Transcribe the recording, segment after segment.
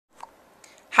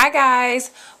Hi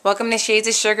guys, welcome to Shades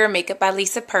of Sugar Makeup by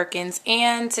Lisa Perkins,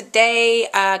 and today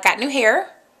I got new hair.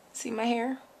 See my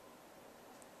hair?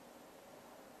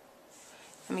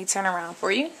 Let me turn around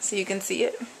for you so you can see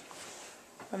it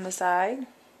from the side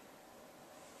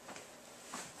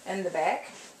and the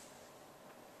back.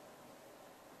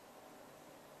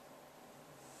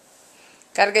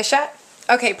 Got a good shot?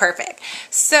 Okay, perfect.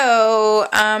 So,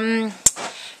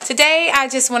 today I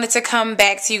just wanted to come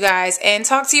back to you guys and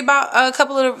talk to you about a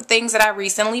couple of things that I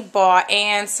recently bought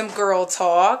and some girl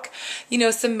talk, you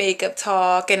know, some makeup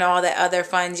talk and all that other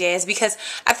fun jazz, because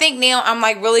I think now I'm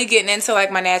like really getting into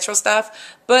like my natural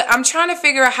stuff, but I'm trying to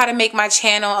figure out how to make my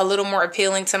channel a little more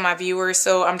appealing to my viewers.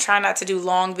 So I'm trying not to do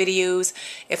long videos.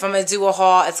 If I'm going to do a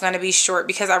haul, it's going to be short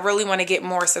because I really want to get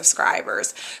more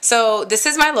subscribers. So this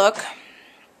is my look.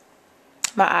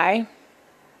 My eye.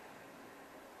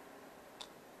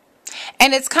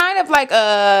 And it's kind of like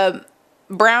a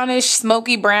brownish,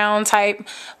 smoky brown type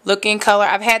looking color.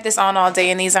 I've had this on all day,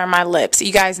 and these are my lips.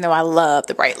 You guys know I love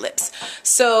the bright lips.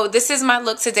 So this is my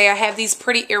look today. I have these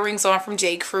pretty earrings on from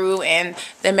J. Crew and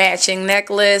the matching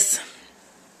necklace.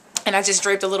 And I just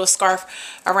draped a little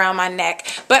scarf around my neck.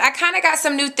 But I kind of got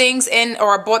some new things in,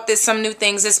 or I bought some new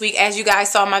things this week. As you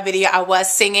guys saw in my video, I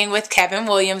was singing with Kevin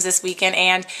Williams this weekend,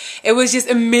 and it was just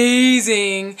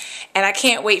amazing. And I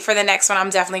can't wait for the next one.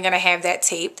 I'm definitely going to have that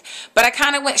taped. But I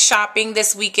kind of went shopping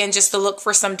this weekend just to look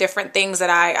for some different things that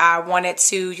I wanted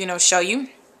to, you know, show you.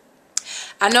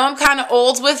 I know I'm kind of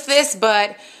old with this,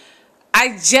 but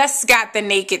I just got the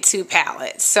Naked 2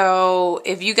 palette. So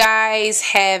if you guys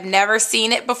have never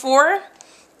seen it before,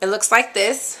 it looks like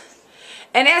this.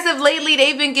 And as of lately,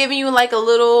 they've been giving you like a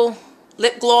little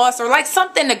lip gloss or like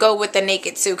something to go with the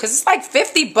Naked 2, because it's like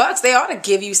 50 bucks. They ought to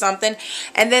give you something.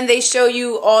 And then they show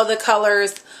you all the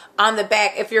colors on the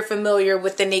back if you're familiar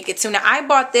with the Naked 2. Now, I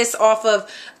bought this off of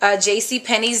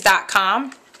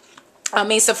jcpenney's.com. I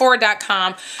mean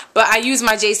Sephora.com, but I use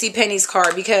my JCPenney's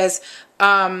card because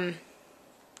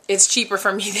it's cheaper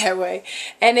for me that way.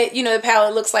 And it, you know, the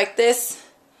palette looks like this,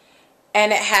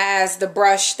 and it has the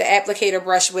brush, the applicator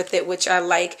brush with it, which I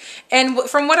like. And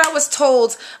from what I was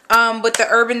told, with the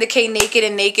Urban Decay Naked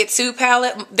and Naked 2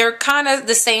 palette, they're kind of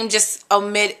the same, just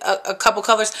omit a couple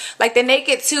colors. Like the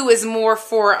Naked 2 is more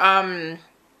for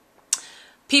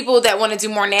people that want to do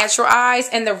more natural eyes,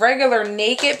 and the regular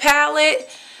Naked palette,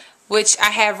 which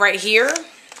I have right here,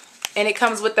 and it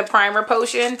comes with the primer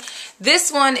potion.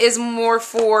 This one is more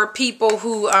for people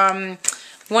who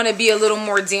want to be a little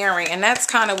more daring, and that's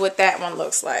kind of what that one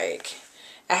looks like.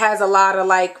 It has a lot of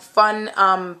like fun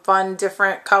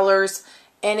different colors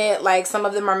in it. Like some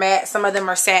of them are matte, some of them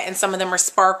are satin, some of them are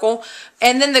sparkle.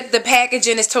 And then the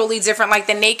packaging is totally different. Like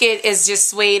the Naked is just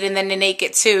suede, and then the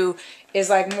Naked 2 is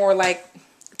like more like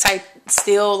type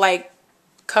steel like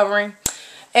covering.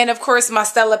 And of course, my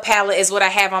Stilla palette is what I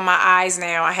have on my eyes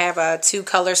now. I have 2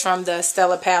 colors from the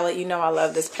Stilla palette. You know I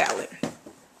love this palette.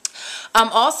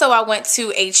 Also, I went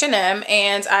to H&M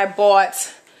and I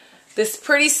bought this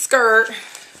pretty skirt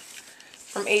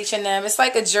from H&M. It's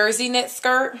like a jersey knit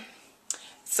skirt.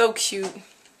 So cute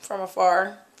from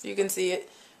afar. You can see it.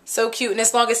 So cute, and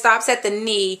as long as it stops at the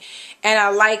knee, and I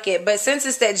like it. But since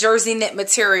it's that jersey knit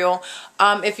material,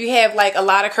 if you have like a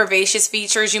lot of curvaceous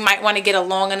features, you might want to get a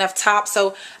long enough top.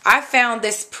 So I found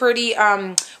this pretty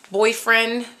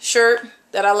boyfriend shirt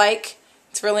that I like.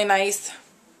 It's really nice.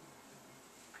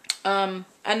 I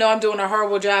know I'm doing a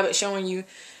horrible job at showing you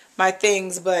my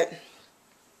things, but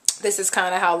this is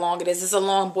kind of how long it is. It's a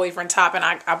long boyfriend top, and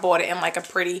I bought it in like a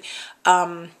pretty,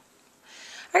 I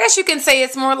guess you can say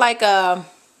it's more like a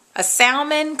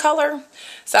salmon color.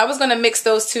 So I was going to mix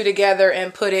those two together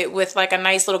and put it with like a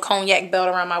nice little cognac belt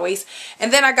around my waist.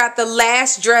 And then I got the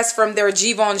last dress from their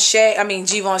Versace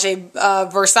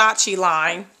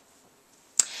line.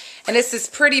 And it's this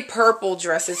pretty purple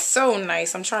dress. It's so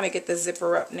nice. I'm trying to get the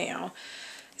zipper up now.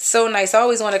 So nice. I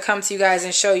always want to come to you guys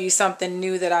and show you something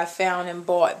new that I found and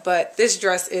bought. But this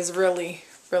dress is really,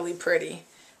 really pretty.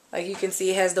 Like you can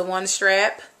see, it has the one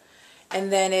strap,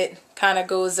 and then it kind of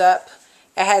goes up.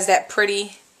 It has that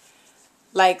pretty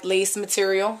like lace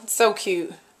material. So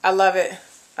cute. I love it.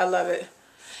 I love it.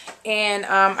 And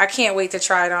I can't wait to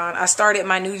try it on. I started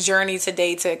my new journey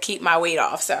today to keep my weight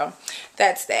off. So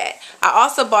that's that. I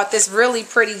also bought this really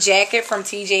pretty jacket from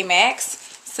TJ Maxx.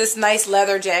 It's this nice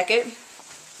leather jacket.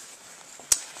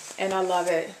 And I love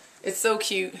it. It's so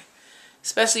cute.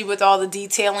 Especially with all the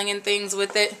detailing and things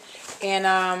with it.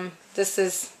 And this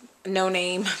is no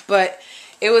name, but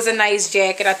it was a nice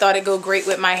jacket. I thought it'd go great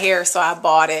with my hair, so I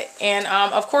bought it. And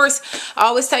of course, I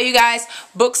always tell you guys,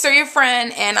 books are your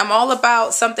friend, and I'm all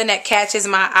about something that catches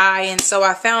my eye. And so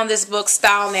I found this book,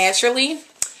 Style Naturally.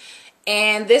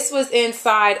 And this was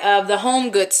inside of the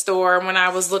home goods store when I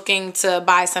was looking to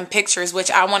buy some pictures, which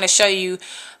I want to show you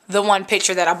the one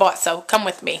picture that I bought, so come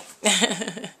with me.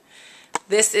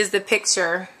 This is the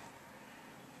picture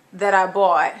that I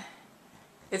bought.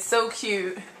 It's so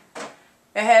cute.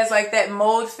 It has like that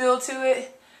mold feel to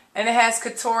it, and it has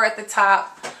couture at the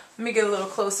top. Let me get a little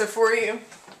closer for you.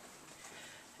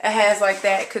 It has like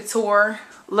that couture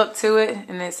look to it,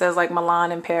 and it says like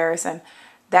Milan in Paris, and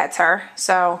that's her.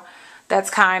 So that's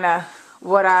kind of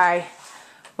what I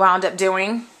wound up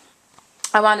doing.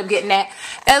 I wound up getting that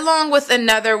along with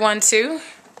another one too.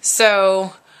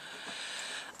 So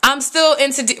I'm still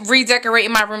into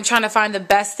redecorating my room, trying to find the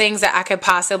best things that I could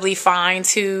possibly find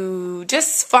to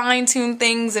just fine tune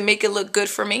things and make it look good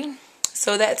for me.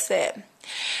 So that's it.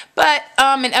 But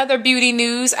in other beauty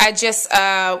news, I just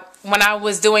when I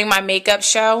was doing my makeup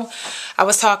show, I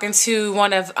was talking to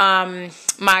one of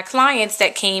my clients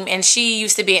that came, and she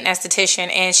used to be an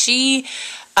esthetician, and she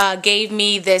gave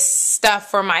me this stuff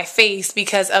for my face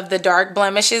because of the dark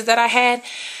blemishes that I had.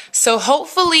 So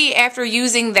hopefully after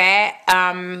using that,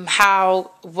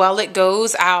 how well it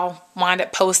goes, I'll wind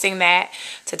up posting that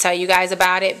to tell you guys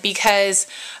about it, because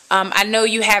I know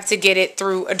you have to get it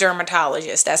through a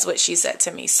dermatologist. That's what she said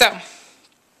to me. So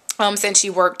since she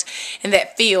worked in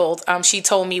that field, she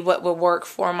told me what would work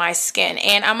for my skin.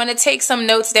 And I'm going to take some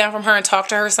notes down from her and talk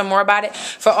to her some more about it.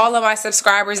 For all of my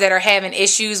subscribers that are having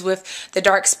issues with the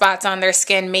dark spots on their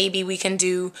skin, maybe we can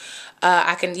do,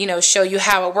 I can, you know, show you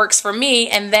how it works for me,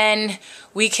 and then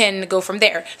we can go from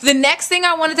there. The next thing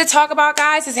I wanted to talk about,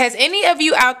 guys, is has any of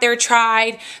you out there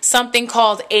tried something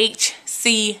called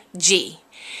HCG?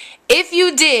 If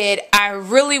you did, I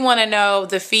really want to know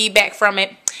the feedback from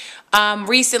it.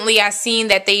 Recently I seen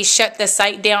that they shut the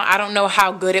site down. I don't know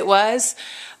how good it was,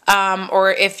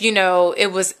 or if, you know, it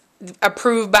was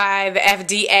approved by the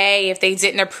FDA. If they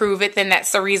didn't approve it, then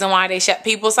that's the reason why they shut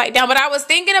people's site down. But I was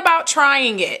thinking about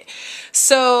trying it.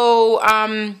 So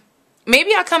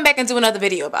maybe I'll come back and do another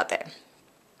video about that.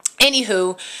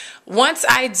 Anywho, once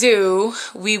I do,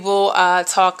 we will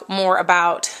talk more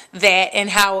about that and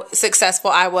how successful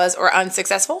I was or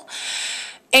unsuccessful.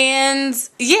 And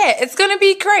yeah, it's going to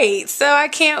be great. So I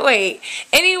can't wait.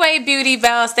 Anyway, Beauty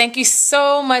Bells, thank you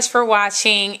so much for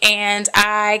watching. And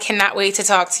I cannot wait to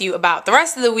talk to you about the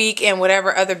rest of the week and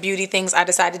whatever other beauty things I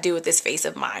decide to do with this face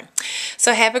of mine.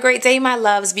 So have a great day, my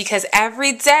loves, because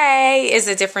every day is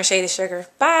a different shade of sugar.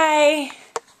 Bye.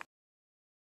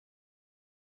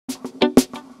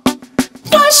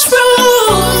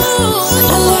 Mushroom.